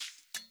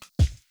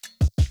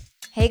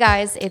Hey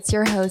guys, it's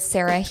your host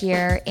Sarah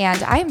here,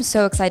 and I am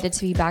so excited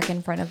to be back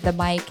in front of the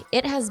mic.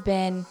 It has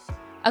been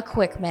a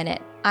quick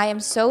minute. I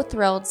am so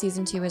thrilled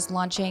season 2 is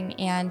launching,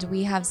 and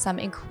we have some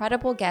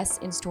incredible guests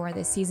in store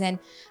this season.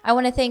 I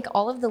want to thank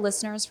all of the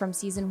listeners from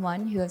season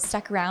 1 who have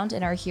stuck around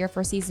and are here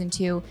for season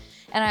 2,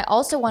 and I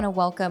also want to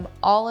welcome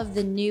all of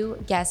the new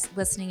guests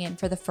listening in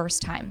for the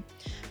first time.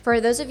 For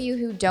those of you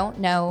who don't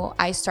know,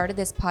 I started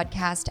this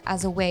podcast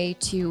as a way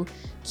to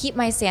keep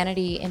my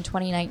sanity in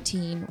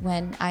 2019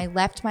 when I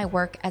left my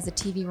work as a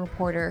TV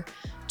reporter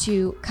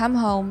to come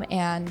home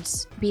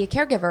and be a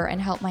caregiver and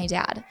help my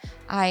dad.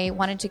 I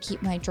wanted to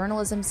keep my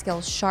journalism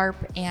skills sharp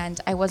and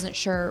I wasn't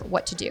sure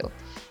what to do.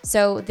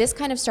 So this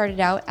kind of started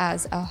out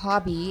as a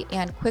hobby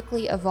and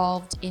quickly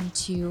evolved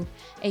into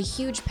a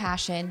huge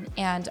passion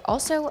and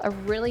also a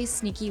really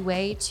sneaky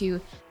way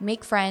to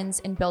make friends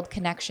and build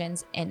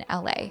connections in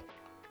LA.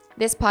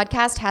 This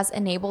podcast has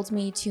enabled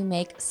me to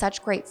make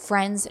such great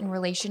friends and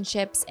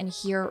relationships and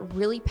hear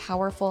really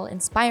powerful,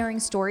 inspiring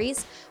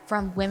stories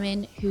from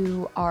women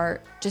who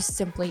are just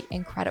simply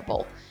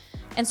incredible.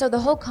 And so the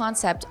whole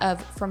concept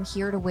of From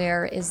Here to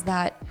Where is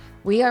that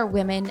we are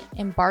women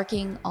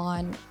embarking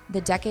on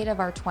the decade of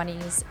our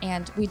 20s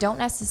and we don't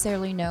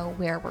necessarily know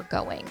where we're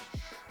going.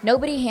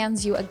 Nobody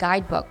hands you a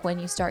guidebook when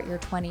you start your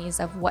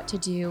 20s of what to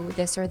do,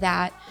 this or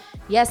that.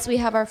 Yes, we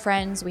have our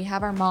friends, we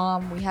have our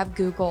mom, we have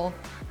Google,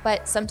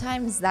 but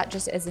sometimes that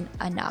just isn't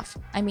enough.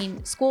 I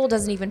mean, school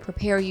doesn't even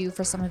prepare you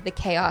for some of the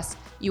chaos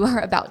you are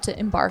about to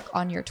embark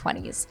on your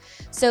 20s.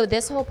 So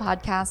this whole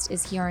podcast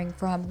is hearing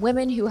from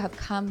women who have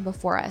come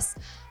before us,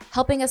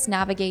 helping us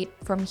navigate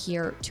from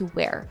here to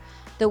where.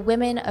 The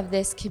women of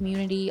this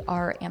community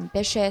are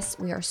ambitious,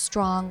 we are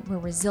strong, we're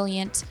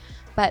resilient,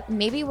 but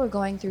maybe we're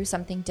going through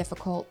something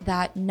difficult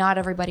that not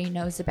everybody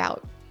knows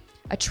about.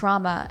 A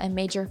trauma, a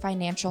major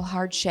financial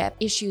hardship,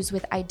 issues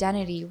with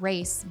identity,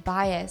 race,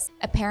 bias,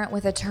 a parent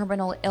with a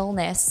terminal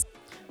illness.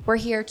 We're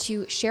here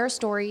to share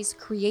stories,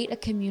 create a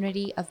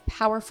community of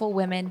powerful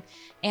women,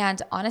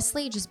 and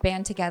honestly, just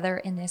band together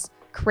in this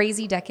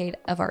crazy decade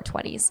of our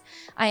 20s.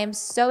 I am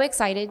so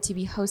excited to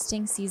be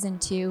hosting season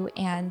 2,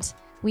 and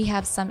we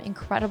have some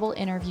incredible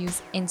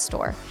interviews in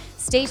store.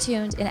 Stay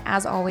tuned, and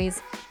as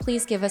always,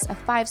 please give us a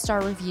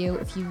 5-star review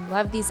if you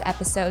love these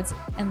episodes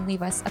and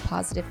leave us a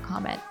positive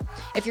comment.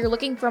 If you're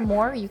looking for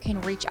more, you can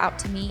reach out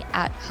to me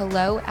at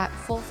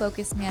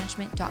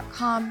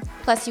hello@fullfocusmanagement.com.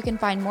 Plus, you can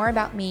find more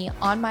about me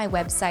on my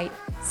website,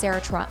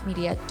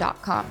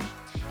 sarahtrottmedia.com.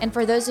 And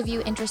for those of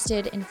you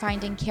interested in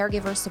finding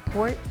caregiver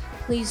support,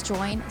 please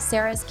join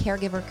Sarah's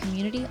Caregiver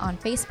Community on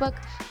Facebook.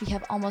 We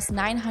have almost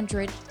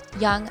 900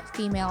 young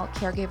female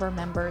caregiver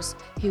members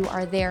who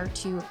are there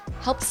to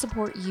help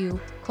support you,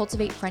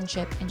 cultivate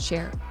friendship, and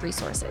share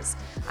resources.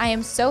 I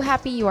am so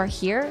happy you are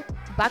here.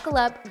 Buckle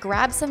up,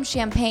 grab some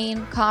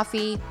champagne,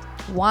 coffee,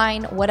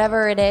 wine,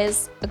 whatever it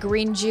is, a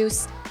green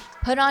juice,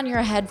 put on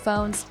your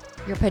headphones,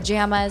 your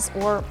pajamas,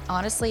 or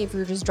honestly, if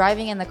you're just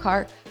driving in the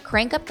car,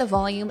 crank up the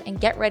volume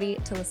and get ready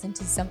to listen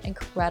to some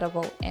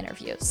incredible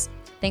interviews.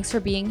 Thanks for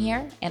being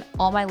here, and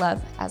all my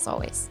love as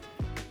always.